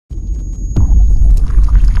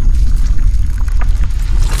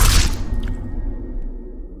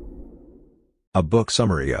A book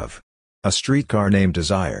summary of A Streetcar Named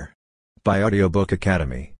Desire by Audiobook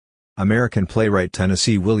Academy. American playwright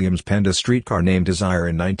Tennessee Williams penned A Streetcar Named Desire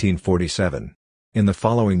in 1947. In the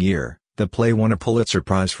following year, the play won a Pulitzer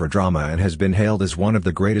Prize for Drama and has been hailed as one of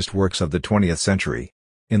the greatest works of the 20th century.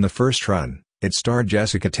 In the first run, it starred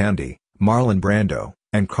Jessica Tandy, Marlon Brando,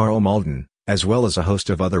 and Carl Malden, as well as a host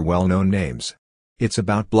of other well-known names. It's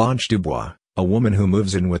about Blanche Dubois, a woman who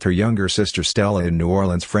moves in with her younger sister Stella in New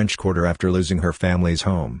Orleans' French Quarter after losing her family's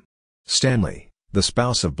home. Stanley, the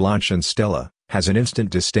spouse of Blanche and Stella, has an instant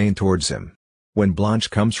disdain towards him. When Blanche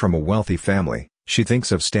comes from a wealthy family, she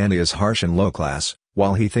thinks of Stanley as harsh and low-class,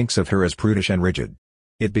 while he thinks of her as prudish and rigid.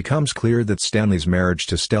 It becomes clear that Stanley's marriage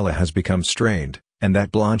to Stella has become strained, and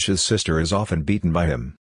that Blanche's sister is often beaten by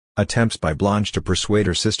him. Attempts by Blanche to persuade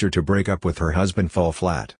her sister to break up with her husband fall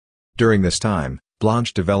flat. During this time,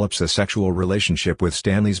 Blanche develops a sexual relationship with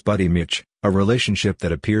Stanley's buddy Mitch, a relationship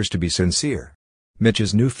that appears to be sincere.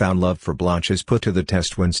 Mitch's newfound love for Blanche is put to the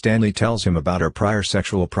test when Stanley tells him about her prior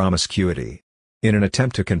sexual promiscuity. In an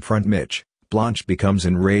attempt to confront Mitch, Blanche becomes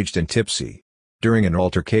enraged and tipsy. During an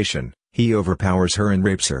altercation, he overpowers her and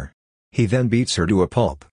rapes her. He then beats her to a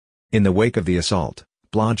pulp. In the wake of the assault,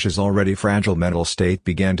 Blanche's already fragile mental state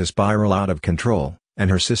began to spiral out of control,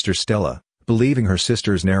 and her sister Stella, believing her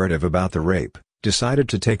sister's narrative about the rape, decided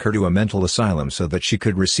to take her to a mental asylum so that she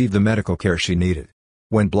could receive the medical care she needed.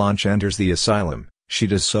 When Blanche enters the asylum, she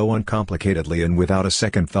does so uncomplicatedly and without a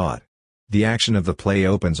second thought. The action of the play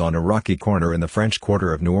opens on a rocky corner in the French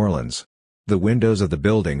Quarter of New Orleans. The windows of the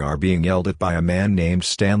building are being yelled at by a man named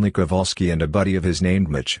Stanley Kowalski and a buddy of his named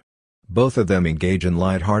Mitch. Both of them engage in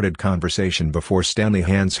light-hearted conversation before Stanley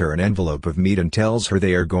hands her an envelope of meat and tells her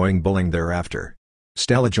they are going bowling thereafter.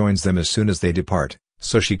 Stella joins them as soon as they depart,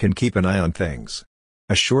 so she can keep an eye on things.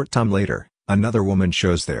 A short time later, another woman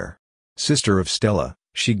shows there. Sister of Stella,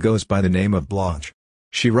 she goes by the name of Blanche.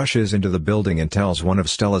 She rushes into the building and tells one of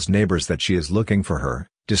Stella's neighbors that she is looking for her,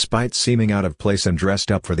 despite seeming out of place and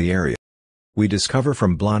dressed up for the area. We discover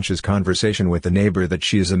from Blanche's conversation with the neighbor that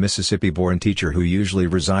she is a Mississippi-born teacher who usually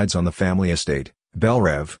resides on the family estate,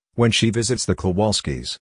 Belrive, when she visits the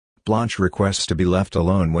Kowalskis. Blanche requests to be left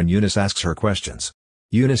alone when Eunice asks her questions.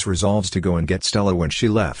 Eunice resolves to go and get Stella when she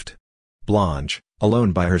left. Blanche,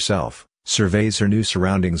 alone by herself, surveys her new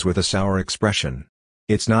surroundings with a sour expression.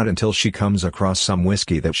 It's not until she comes across some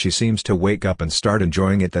whiskey that she seems to wake up and start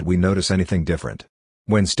enjoying it that we notice anything different.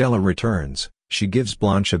 When Stella returns, she gives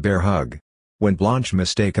Blanche a bear hug. When Blanche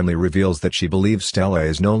mistakenly reveals that she believes Stella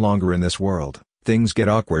is no longer in this world, things get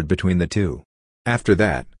awkward between the two. After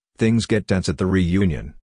that, things get tense at the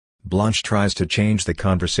reunion. Blanche tries to change the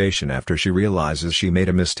conversation after she realizes she made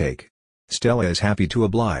a mistake. Stella is happy to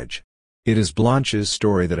oblige. It is Blanche's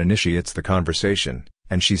story that initiates the conversation,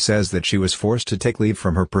 and she says that she was forced to take leave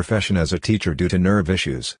from her profession as a teacher due to nerve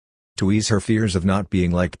issues. To ease her fears of not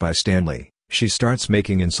being liked by Stanley, she starts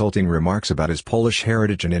making insulting remarks about his Polish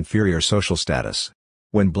heritage and inferior social status.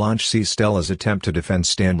 When Blanche sees Stella's attempt to defend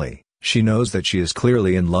Stanley, she knows that she is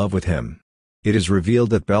clearly in love with him. It is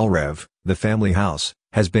revealed that Belrive, the family house,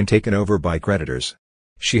 has been taken over by creditors.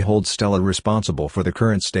 She holds Stella responsible for the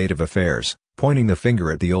current state of affairs, pointing the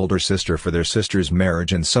finger at the older sister for their sister's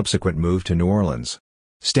marriage and subsequent move to New Orleans.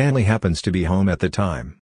 Stanley happens to be home at the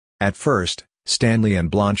time. At first, Stanley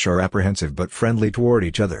and Blanche are apprehensive but friendly toward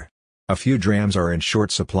each other. A few drams are in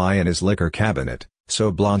short supply in his liquor cabinet,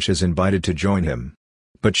 so Blanche is invited to join him.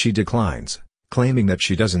 But she declines, claiming that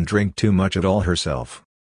she doesn't drink too much at all herself.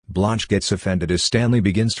 Blanche gets offended as Stanley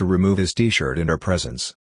begins to remove his t-shirt in her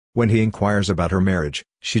presence. When he inquires about her marriage,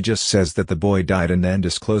 she just says that the boy died and then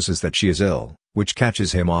discloses that she is ill, which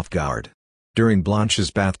catches him off guard. During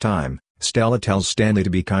Blanche's bath time, Stella tells Stanley to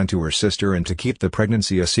be kind to her sister and to keep the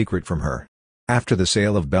pregnancy a secret from her. After the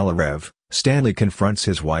sale of Belrive, Stanley confronts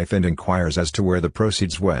his wife and inquires as to where the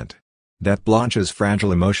proceeds went. That Blanche's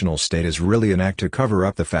fragile emotional state is really an act to cover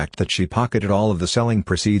up the fact that she pocketed all of the selling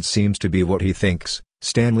proceeds seems to be what he thinks.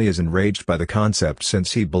 Stanley is enraged by the concept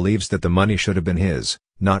since he believes that the money should have been his,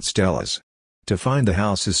 not Stella's. To find the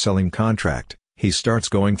house's selling contract, he starts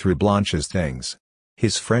going through Blanche's things.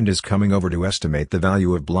 His friend is coming over to estimate the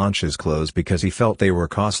value of Blanche's clothes because he felt they were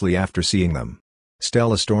costly after seeing them.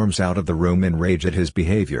 Stella storms out of the room enraged at his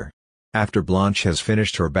behavior. After Blanche has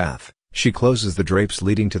finished her bath, she closes the drapes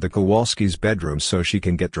leading to the Kowalskis' bedroom so she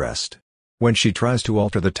can get dressed. When she tries to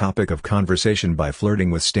alter the topic of conversation by flirting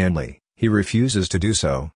with Stanley, he refuses to do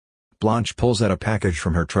so. Blanche pulls out a package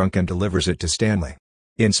from her trunk and delivers it to Stanley.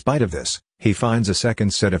 In spite of this, he finds a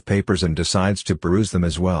second set of papers and decides to peruse them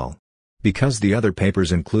as well. Because the other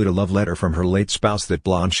papers include a love letter from her late spouse that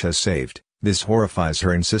Blanche has saved, this horrifies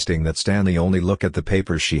her, insisting that Stanley only look at the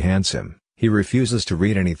papers she hands him. He refuses to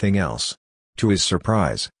read anything else. To his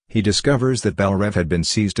surprise, he discovers that Belrev had been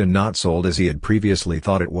seized and not sold as he had previously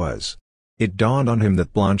thought it was. It dawned on him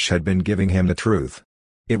that Blanche had been giving him the truth.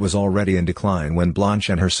 It was already in decline when Blanche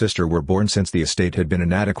and her sister were born since the estate had been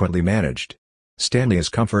inadequately managed. Stanley is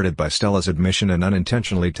comforted by Stella's admission and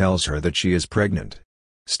unintentionally tells her that she is pregnant.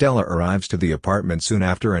 Stella arrives to the apartment soon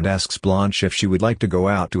after and asks Blanche if she would like to go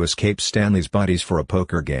out to escape Stanley's buddies for a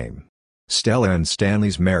poker game. Stella and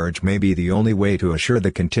Stanley's marriage may be the only way to assure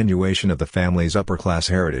the continuation of the family's upper-class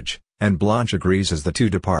heritage, and Blanche agrees as the two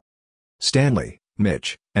depart. Stanley,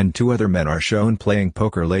 Mitch, and two other men are shown playing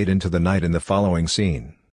poker late into the night in the following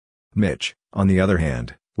scene. Mitch, on the other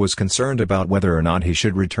hand, was concerned about whether or not he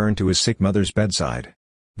should return to his sick mother's bedside.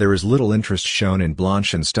 There is little interest shown in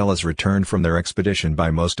Blanche and Stella's return from their expedition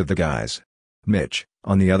by most of the guys. Mitch,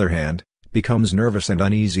 on the other hand, becomes nervous and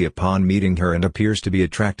uneasy upon meeting her and appears to be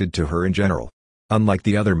attracted to her in general. Unlike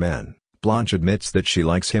the other men, Blanche admits that she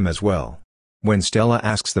likes him as well. When Stella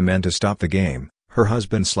asks the men to stop the game, her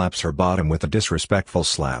husband slaps her bottom with a disrespectful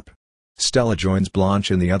slap. Stella joins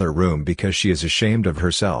Blanche in the other room because she is ashamed of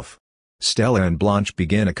herself. Stella and Blanche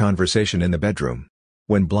begin a conversation in the bedroom.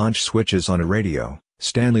 When Blanche switches on a radio,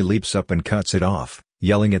 Stanley leaps up and cuts it off,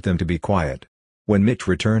 yelling at them to be quiet. When Mitch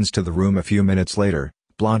returns to the room a few minutes later,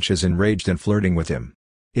 Blanche is enraged and flirting with him.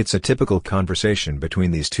 It's a typical conversation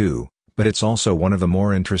between these two, but it's also one of the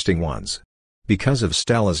more interesting ones. Because of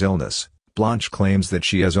Stella's illness, Blanche claims that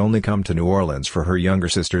she has only come to New Orleans for her younger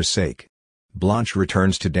sister's sake. Blanche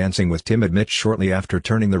returns to dancing with timid Mitch shortly after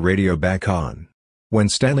turning the radio back on. When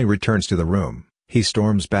Stanley returns to the room, he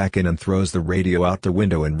storms back in and throws the radio out the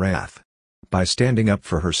window in wrath. By standing up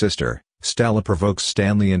for her sister, Stella provokes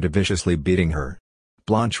Stanley into viciously beating her.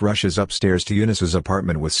 Blanche rushes upstairs to Eunice's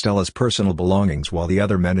apartment with Stella's personal belongings while the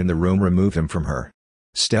other men in the room remove him from her.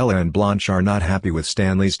 Stella and Blanche are not happy with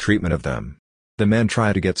Stanley's treatment of them. The men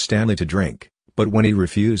try to get Stanley to drink, but when he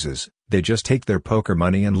refuses, they just take their poker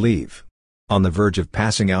money and leave. On the verge of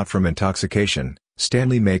passing out from intoxication,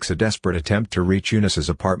 Stanley makes a desperate attempt to reach Eunice's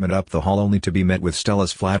apartment up the hall only to be met with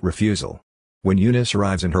Stella's flat refusal. When Eunice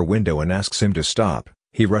arrives in her window and asks him to stop,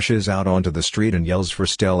 he rushes out onto the street and yells for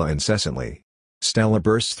Stella incessantly. Stella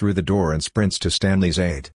bursts through the door and sprints to Stanley's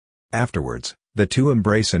aid. Afterwards, the two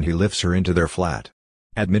embrace and he lifts her into their flat.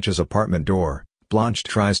 At Mitch's apartment door, Blanche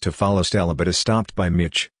tries to follow Stella but is stopped by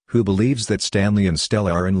Mitch, who believes that Stanley and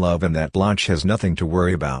Stella are in love and that Blanche has nothing to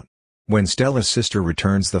worry about. When Stella's sister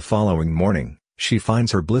returns the following morning, she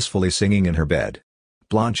finds her blissfully singing in her bed.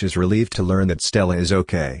 Blanche is relieved to learn that Stella is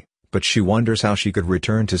okay, but she wonders how she could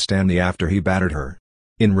return to Stanley after he battered her.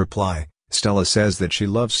 In reply, Stella says that she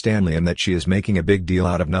loves Stanley and that she is making a big deal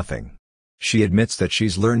out of nothing. She admits that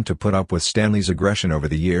she's learned to put up with Stanley's aggression over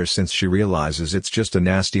the years since she realizes it's just a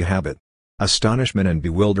nasty habit. Astonishment and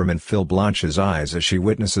bewilderment fill Blanche's eyes as she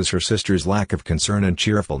witnesses her sister's lack of concern and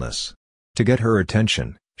cheerfulness. To get her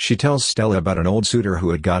attention, she tells Stella about an old suitor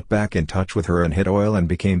who had got back in touch with her and hit oil and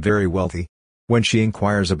became very wealthy. When she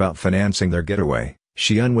inquires about financing their getaway,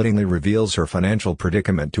 she unwittingly reveals her financial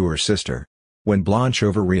predicament to her sister. When Blanche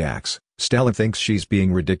overreacts, Stella thinks she's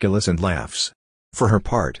being ridiculous and laughs. For her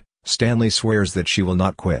part, Stanley swears that she will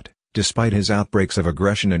not quit, despite his outbreaks of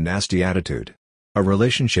aggression and nasty attitude. A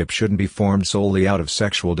relationship shouldn't be formed solely out of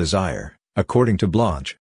sexual desire, according to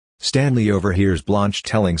Blanche. Stanley overhears Blanche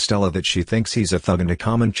telling Stella that she thinks he's a thug and a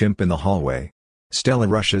common chimp in the hallway. Stella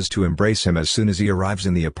rushes to embrace him as soon as he arrives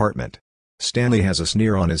in the apartment. Stanley has a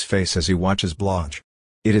sneer on his face as he watches Blanche.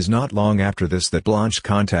 It is not long after this that Blanche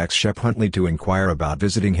contacts Shep Huntley to inquire about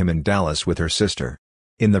visiting him in Dallas with her sister.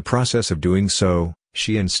 In the process of doing so,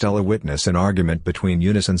 she and Stella witness an argument between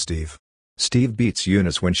Eunice and Steve. Steve beats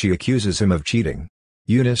Eunice when she accuses him of cheating.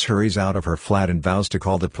 Eunice hurries out of her flat and vows to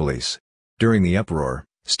call the police. During the uproar,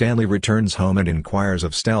 Stanley returns home and inquires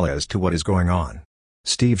of Stella as to what is going on.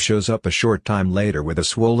 Steve shows up a short time later with a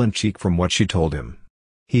swollen cheek from what she told him.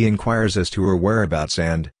 He inquires as to her whereabouts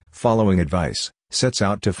and, following advice, sets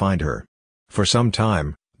out to find her. For some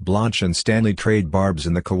time, Blanche and Stanley trade barbs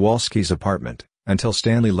in the Kowalskis' apartment, until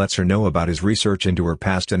Stanley lets her know about his research into her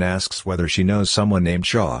past and asks whether she knows someone named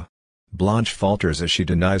Shaw. Blanche falters as she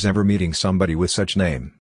denies ever meeting somebody with such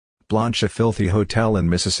name. Blanche, a filthy hotel in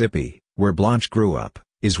Mississippi, where Blanche grew up,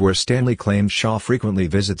 is where Stanley claims Shaw frequently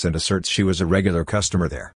visits and asserts she was a regular customer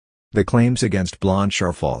there. The claims against Blanche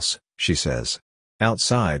are false, she says.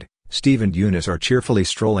 Outside, Steve and Eunice are cheerfully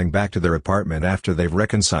strolling back to their apartment after they've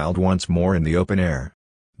reconciled once more in the open air.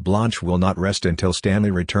 Blanche will not rest until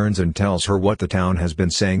Stanley returns and tells her what the town has been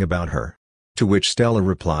saying about her. To which Stella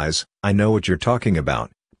replies, "I know what you're talking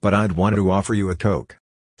about, but I'd want to offer you a Coke."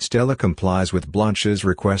 Stella complies with Blanche's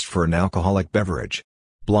request for an alcoholic beverage.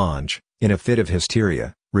 Blanche, in a fit of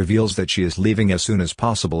hysteria, reveals that she is leaving as soon as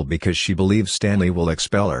possible because she believes Stanley will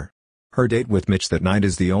expel her. Her date with Mitch that night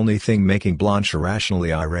is the only thing making Blanche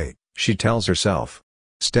irrationally irate, she tells herself.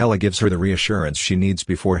 Stella gives her the reassurance she needs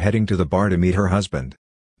before heading to the bar to meet her husband.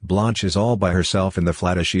 Blanche is all by herself in the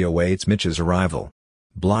flat as she awaits Mitch's arrival.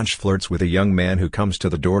 Blanche flirts with a young man who comes to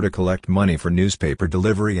the door to collect money for newspaper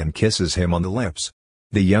delivery and kisses him on the lips.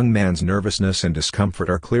 The young man's nervousness and discomfort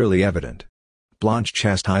are clearly evident. Blanche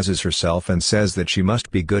chastises herself and says that she must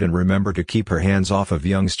be good and remember to keep her hands off of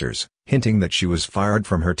youngsters, hinting that she was fired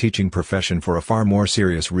from her teaching profession for a far more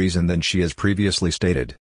serious reason than she has previously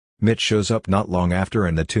stated. Mitch shows up not long after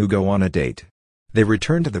and the two go on a date. They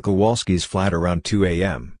return to the Kowalskis' flat around 2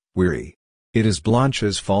 a.m., weary. It is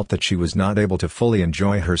Blanche's fault that she was not able to fully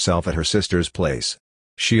enjoy herself at her sister's place.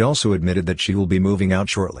 She also admitted that she will be moving out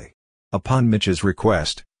shortly. Upon Mitch's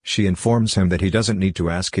request, she informs him that he doesn't need to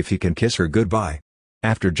ask if he can kiss her goodbye.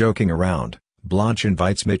 After joking around, Blanche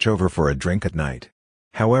invites Mitch over for a drink at night.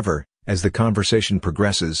 However, as the conversation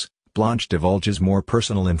progresses, Blanche divulges more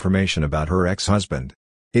personal information about her ex-husband.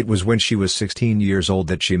 It was when she was 16 years old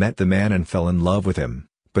that she met the man and fell in love with him,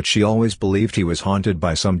 but she always believed he was haunted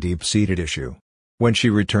by some deep-seated issue. When she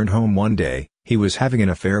returned home one day, he was having an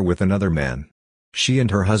affair with another man. She and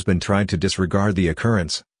her husband tried to disregard the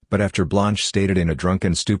occurrence, but after Blanche stated in a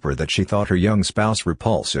drunken stupor that she thought her young spouse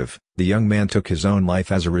repulsive, the young man took his own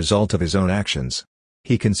life as a result of his own actions.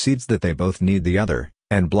 He concedes that they both need the other,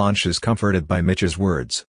 and Blanche is comforted by Mitch's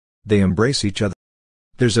words. They embrace each other.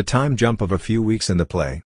 There's a time jump of a few weeks in the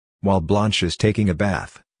play. While Blanche is taking a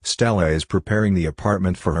bath, Stella is preparing the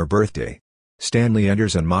apartment for her birthday. Stanley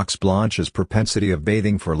enters and mocks Blanche's propensity of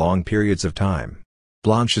bathing for long periods of time.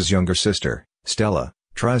 Blanche's younger sister, Stella,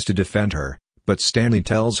 tries to defend her, but Stanley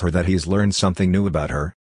tells her that he's learned something new about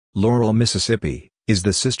her. Laurel, Mississippi, is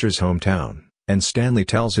the sister's hometown, and Stanley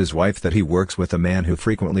tells his wife that he works with a man who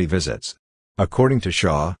frequently visits. According to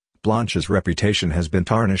Shaw, Blanche's reputation has been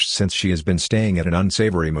tarnished since she has been staying at an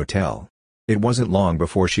unsavory motel. It wasn't long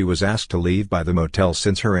before she was asked to leave by the motel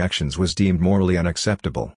since her actions was deemed morally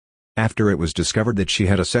unacceptable. After it was discovered that she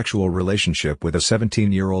had a sexual relationship with a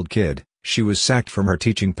 17-year-old kid, she was sacked from her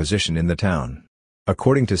teaching position in the town.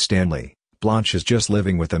 According to Stanley, Blanche is just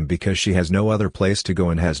living with them because she has no other place to go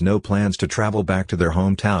and has no plans to travel back to their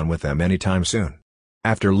hometown with them anytime soon.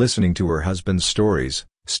 After listening to her husband's stories,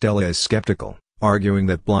 Stella is skeptical, arguing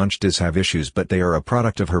that Blanche does have issues but they are a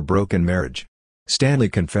product of her broken marriage. Stanley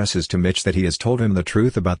confesses to Mitch that he has told him the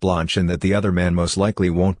truth about Blanche and that the other man most likely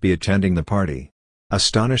won't be attending the party.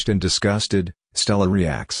 Astonished and disgusted, Stella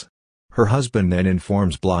reacts. Her husband then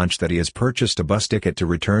informs Blanche that he has purchased a bus ticket to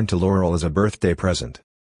return to Laurel as a birthday present.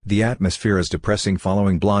 The atmosphere is depressing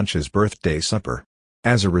following Blanche's birthday supper.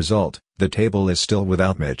 As a result, the table is still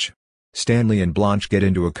without Mitch. Stanley and Blanche get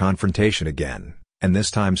into a confrontation again, and this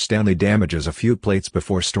time Stanley damages a few plates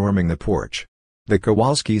before storming the porch. The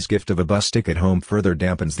Kowalskis' gift of a bus ticket home further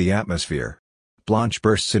dampens the atmosphere. Blanche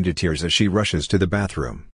bursts into tears as she rushes to the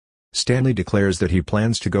bathroom. Stanley declares that he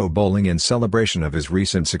plans to go bowling in celebration of his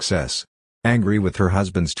recent success. Angry with her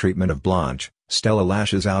husband's treatment of Blanche, Stella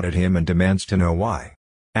lashes out at him and demands to know why.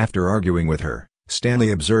 After arguing with her, Stanley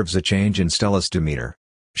observes a change in Stella's demeanor.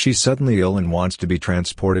 She's suddenly ill and wants to be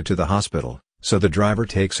transported to the hospital, so the driver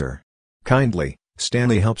takes her. Kindly,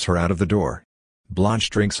 Stanley helps her out of the door. Blanche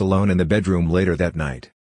drinks alone in the bedroom later that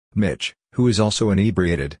night. Mitch, who is also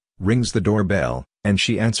inebriated, rings the doorbell, and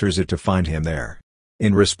she answers it to find him there.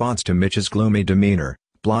 In response to Mitch's gloomy demeanor,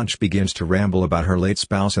 Blanche begins to ramble about her late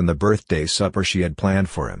spouse and the birthday supper she had planned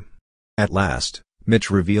for him. At last,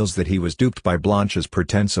 Mitch reveals that he was duped by Blanche's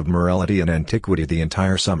pretense of morality and antiquity the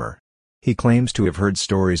entire summer. He claims to have heard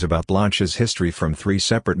stories about Blanche's history from 3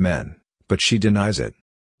 separate men, but she denies it.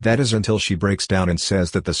 That is until she breaks down and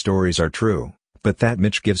says that the stories are true, but that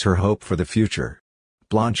Mitch gives her hope for the future.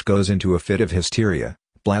 Blanche goes into a fit of hysteria,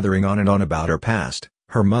 blathering on and on about her past,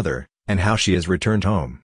 her mother, and how she has returned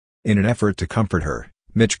home. In an effort to comfort her,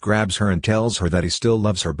 Mitch grabs her and tells her that he still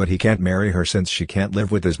loves her but he can't marry her since she can't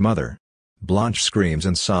live with his mother. Blanche screams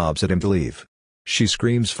and sobs at him to leave. She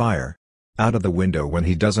screams fire out of the window when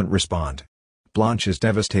he doesn't respond. Blanche is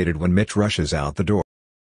devastated when Mitch rushes out the door.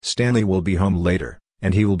 Stanley will be home later,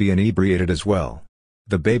 and he will be inebriated as well.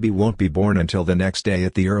 The baby won't be born until the next day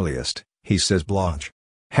at the earliest, he says Blanche.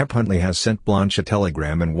 Hep Huntley has sent Blanche a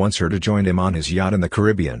telegram and wants her to join him on his yacht in the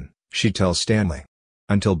Caribbean, she tells Stanley.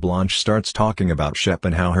 Until Blanche starts talking about Shep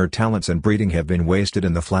and how her talents and breeding have been wasted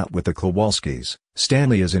in the flat with the Kowalskis,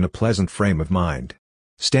 Stanley is in a pleasant frame of mind.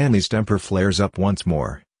 Stanley's temper flares up once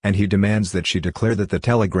more, and he demands that she declare that the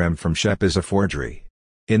telegram from Shep is a forgery.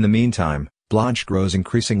 In the meantime, Blanche grows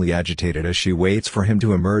increasingly agitated as she waits for him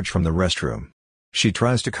to emerge from the restroom. She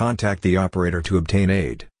tries to contact the operator to obtain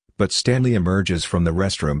aid, but Stanley emerges from the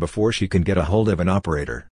restroom before she can get a hold of an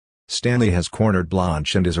operator. Stanley has cornered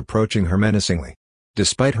Blanche and is approaching her menacingly.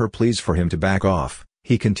 Despite her pleas for him to back off,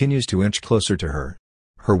 he continues to inch closer to her.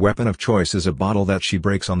 Her weapon of choice is a bottle that she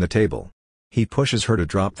breaks on the table. He pushes her to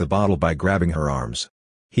drop the bottle by grabbing her arms.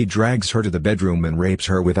 He drags her to the bedroom and rapes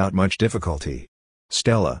her without much difficulty.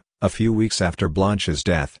 Stella, a few weeks after Blanche's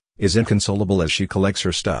death, is inconsolable as she collects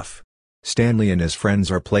her stuff. Stanley and his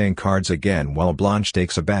friends are playing cards again while Blanche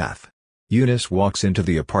takes a bath. Eunice walks into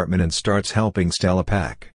the apartment and starts helping Stella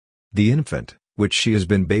pack. The infant, which she has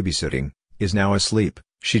been babysitting, is now asleep,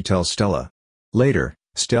 she tells Stella. Later,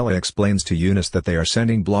 Stella explains to Eunice that they are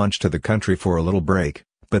sending Blanche to the country for a little break,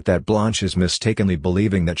 but that Blanche is mistakenly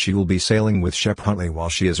believing that she will be sailing with Shep Huntley while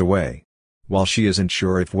she is away. While she isn't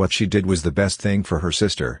sure if what she did was the best thing for her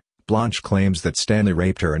sister, Blanche claims that Stanley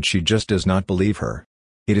raped her and she just does not believe her.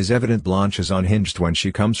 It is evident Blanche is unhinged when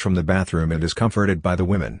she comes from the bathroom and is comforted by the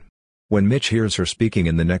women. When Mitch hears her speaking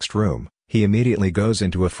in the next room, he immediately goes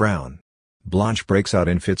into a frown. Blanche breaks out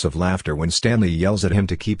in fits of laughter when Stanley yells at him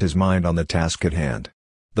to keep his mind on the task at hand.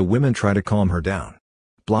 The women try to calm her down.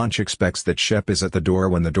 Blanche expects that Shep is at the door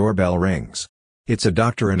when the doorbell rings. It's a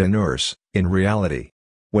doctor and a nurse, in reality.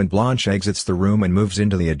 When Blanche exits the room and moves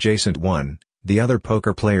into the adjacent one, the other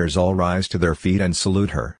poker players all rise to their feet and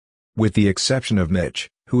salute her. With the exception of Mitch,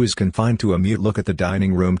 who is confined to a mute look at the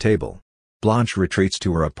dining room table. Blanche retreats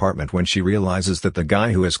to her apartment when she realizes that the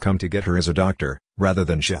guy who has come to get her is a doctor, rather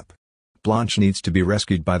than Shep. Blanche needs to be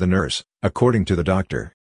rescued by the nurse, according to the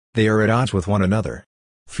doctor. They are at odds with one another.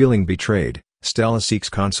 Feeling betrayed, Stella seeks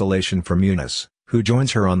consolation from Eunice, who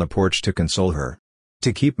joins her on the porch to console her.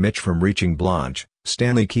 To keep Mitch from reaching Blanche,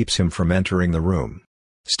 Stanley keeps him from entering the room.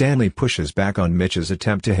 Stanley pushes back on Mitch's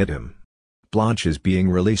attempt to hit him. Blanche is being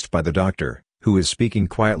released by the doctor, who is speaking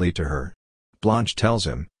quietly to her. Blanche tells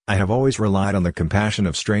him, "I have always relied on the compassion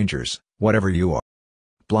of strangers, whatever you are."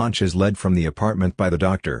 Blanche is led from the apartment by the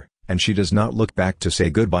doctor, and she does not look back to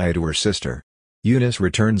say goodbye to her sister. Eunice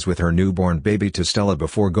returns with her newborn baby to Stella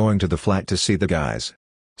before going to the flat to see the guys.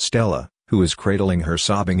 Stella, who is cradling her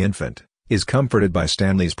sobbing infant, is comforted by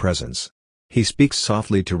Stanley's presence. He speaks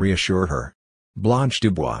softly to reassure her. Blanche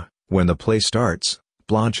Dubois, when the play starts,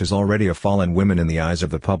 Blanche is already a fallen woman in the eyes of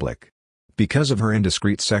the public. Because of her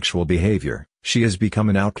indiscreet sexual behavior, she has become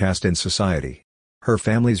an outcast in society. Her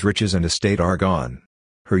family's riches and estate are gone.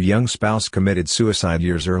 Her young spouse committed suicide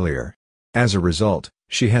years earlier. As a result,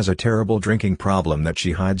 she has a terrible drinking problem that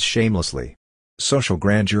she hides shamelessly. Social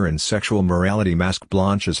grandeur and sexual morality mask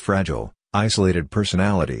Blanche's fragile, isolated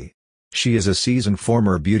personality. She is a seasoned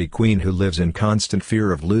former beauty queen who lives in constant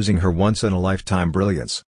fear of losing her once-in-a-lifetime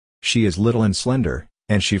brilliance. She is little and slender,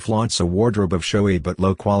 and she flaunts a wardrobe of showy but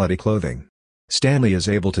low-quality clothing. Stanley is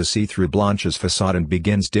able to see through Blanche's facade and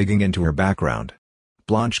begins digging into her background.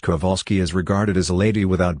 Blanche Kowalski is regarded as a lady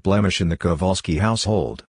without blemish in the Kowalski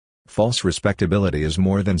household. False respectability is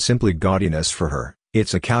more than simply gaudiness for her,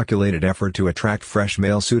 it's a calculated effort to attract fresh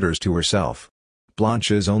male suitors to herself.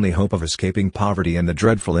 Blanche's only hope of escaping poverty and the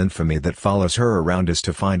dreadful infamy that follows her around is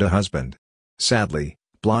to find a husband. Sadly,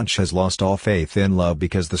 Blanche has lost all faith in love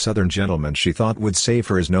because the southern gentleman she thought would save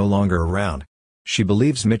her is no longer around. She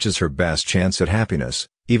believes Mitch is her best chance at happiness,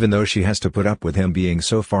 even though she has to put up with him being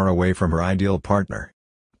so far away from her ideal partner.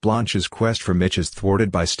 Blanche's quest for Mitch is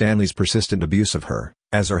thwarted by Stanley's persistent abuse of her,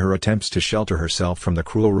 as are her attempts to shelter herself from the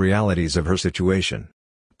cruel realities of her situation.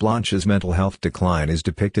 Blanche's mental health decline is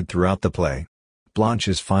depicted throughout the play. Blanche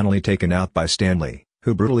is finally taken out by Stanley,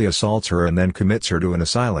 who brutally assaults her and then commits her to an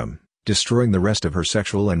asylum, destroying the rest of her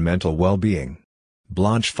sexual and mental well-being.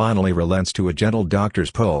 Blanche finally relents to a gentle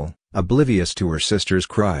doctor's pull, oblivious to her sister's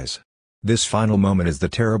cries. This final moment is the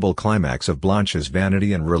terrible climax of Blanche's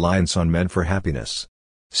vanity and reliance on men for happiness.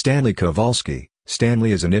 Stanley Kowalski.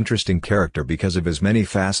 Stanley is an interesting character because of his many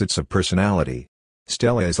facets of personality.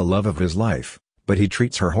 Stella is the love of his life, but he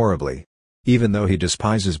treats her horribly. Even though he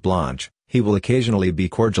despises Blanche, he will occasionally be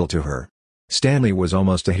cordial to her. Stanley was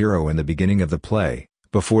almost a hero in the beginning of the play,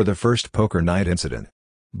 before the first poker night incident.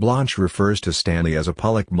 Blanche refers to Stanley as a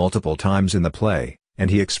Pollock multiple times in the play, and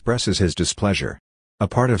he expresses his displeasure. A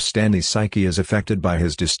part of Stanley's psyche is affected by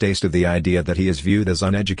his distaste of the idea that he is viewed as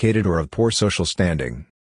uneducated or of poor social standing.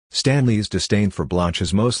 Stanley's disdain for Blanche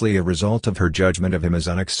is mostly a result of her judgment of him as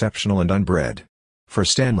unexceptional and unbred. For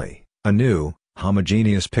Stanley, a new,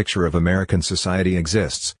 homogeneous picture of American society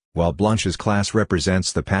exists, while Blanche's class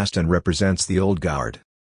represents the past and represents the old guard.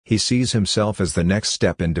 He sees himself as the next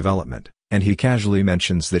step in development, and he casually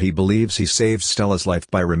mentions that he believes he saved Stella's life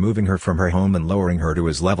by removing her from her home and lowering her to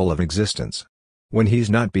his level of existence. When he's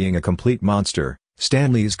not being a complete monster,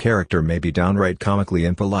 Stanley's character may be downright comically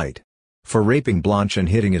impolite. For raping Blanche and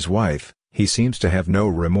hitting his wife, he seems to have no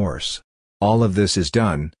remorse. All of this is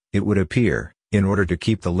done, it would appear, in order to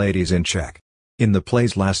keep the ladies in check. In the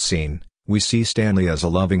play's last scene, we see Stanley as a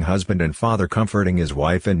loving husband and father comforting his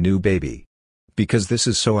wife and new baby. Because this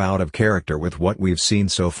is so out of character with what we've seen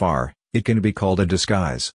so far, it can be called a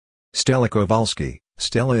disguise. Stella Kowalski.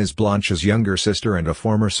 Stella is Blanche's younger sister and a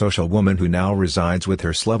former social woman who now resides with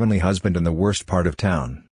her slovenly husband in the worst part of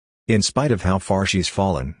town. In spite of how far she's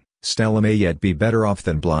fallen, Stella may yet be better off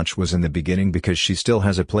than Blanche was in the beginning because she still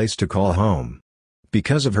has a place to call home.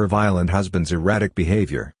 Because of her violent husband's erratic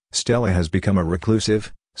behavior, Stella has become a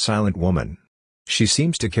reclusive, silent woman. She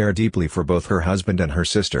seems to care deeply for both her husband and her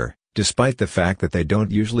sister, despite the fact that they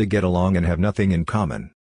don't usually get along and have nothing in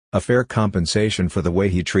common. A fair compensation for the way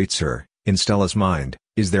he treats her, in Stella's mind,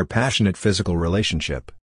 is their passionate physical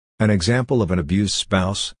relationship. An example of an abused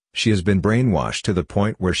spouse, she has been brainwashed to the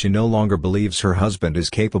point where she no longer believes her husband is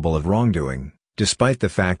capable of wrongdoing, despite the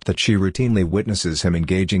fact that she routinely witnesses him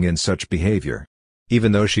engaging in such behavior.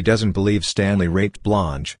 Even though she doesn't believe Stanley raped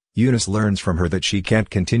Blanche, Eunice learns from her that she can't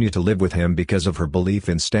continue to live with him because of her belief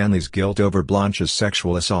in Stanley's guilt over Blanche's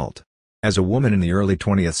sexual assault. As a woman in the early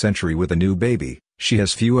 20th century with a new baby, she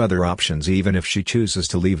has few other options even if she chooses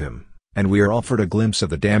to leave him, and we are offered a glimpse of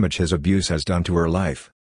the damage his abuse has done to her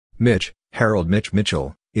life. Mitch, Harold "Mitch"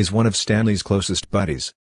 Mitchell, is one of Stanley's closest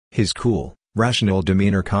buddies. His cool, rational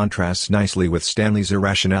demeanor contrasts nicely with Stanley's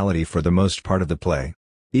irrationality for the most part of the play.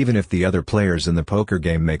 Even if the other players in the poker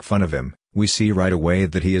game make fun of him, we see right away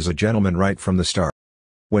that he is a gentleman right from the start.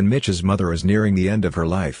 When Mitch's mother is nearing the end of her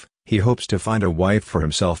life, he hopes to find a wife for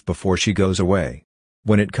himself before she goes away.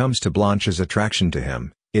 When it comes to Blanche's attraction to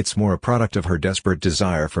him, it's more a product of her desperate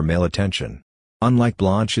desire for male attention. Unlike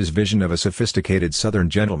Blanche's vision of a sophisticated Southern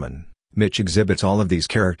gentleman, Mitch exhibits all of these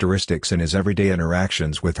characteristics in his everyday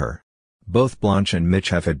interactions with her. Both Blanche and Mitch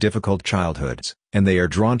have had difficult childhoods, and they are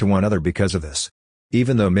drawn to one another because of this.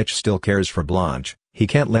 Even though Mitch still cares for Blanche, he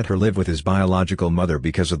can't let her live with his biological mother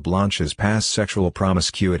because of Blanche's past sexual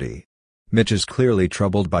promiscuity. Mitch is clearly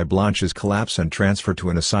troubled by Blanche's collapse and transfer to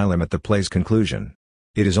an asylum at the play's conclusion.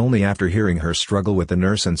 It is only after hearing her struggle with the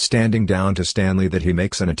nurse and standing down to Stanley that he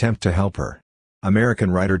makes an attempt to help her.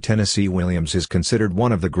 American writer Tennessee Williams is considered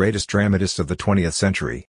one of the greatest dramatists of the 20th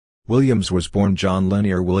century. Williams was born John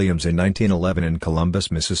Lanier Williams in 1911 in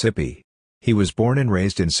Columbus, Mississippi. He was born and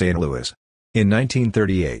raised in St. Louis. In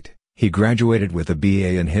 1938, he graduated with a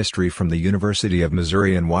BA in history from the University of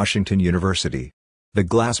Missouri and Washington University. The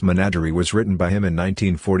Glass Menagerie was written by him in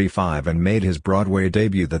 1945 and made his Broadway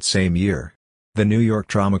debut that same year. The New York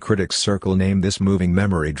Drama Critics Circle named this moving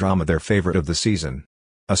memory drama their favorite of the season.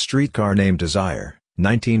 A Streetcar Named Desire,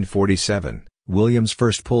 1947, Williams'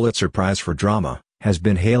 first Pulitzer Prize for Drama, has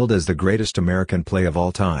been hailed as the greatest American play of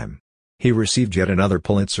all time. He received yet another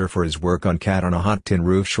Pulitzer for his work on Cat on a Hot Tin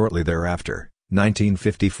Roof shortly thereafter,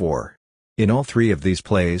 1954. In all three of these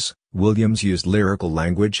plays, Williams used lyrical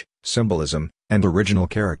language, symbolism, and original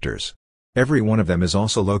characters. Every one of them is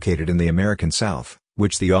also located in the American South,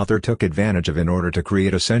 which the author took advantage of in order to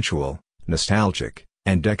create a sensual, nostalgic,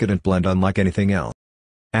 and decadent blend unlike anything else.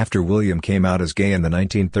 After William came out as gay in the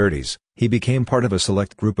 1930s, he became part of a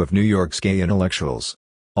select group of New York's gay intellectuals.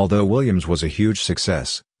 Although Williams was a huge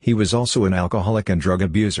success, he was also an alcoholic and drug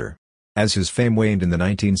abuser. As his fame waned in the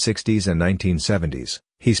 1960s and 1970s,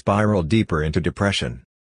 he spiraled deeper into depression.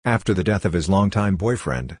 After the death of his longtime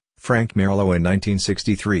boyfriend, Frank Marlowe in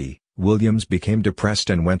 1963, Williams became depressed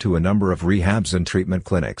and went to a number of rehabs and treatment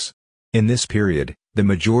clinics. In this period, the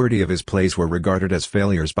majority of his plays were regarded as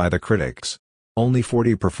failures by the critics. Only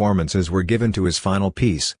 40 performances were given to his final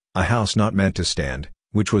piece, A House Not Meant to Stand,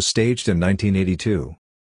 which was staged in 1982.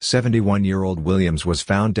 71-year-old Williams was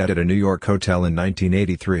found dead at a New York hotel in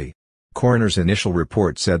 1983. Coroner's initial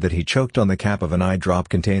report said that he choked on the cap of an eye drop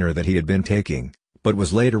container that he had been taking, but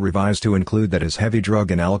was later revised to include that his heavy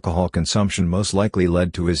drug and alcohol consumption most likely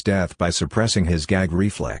led to his death by suppressing his gag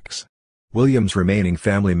reflex. Williams' remaining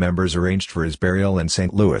family members arranged for his burial in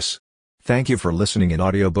St. Louis. Thank you for listening in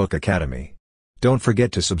Audiobook Academy. Don't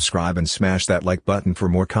forget to subscribe and smash that like button for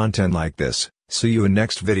more content like this. See you in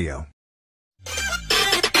next video.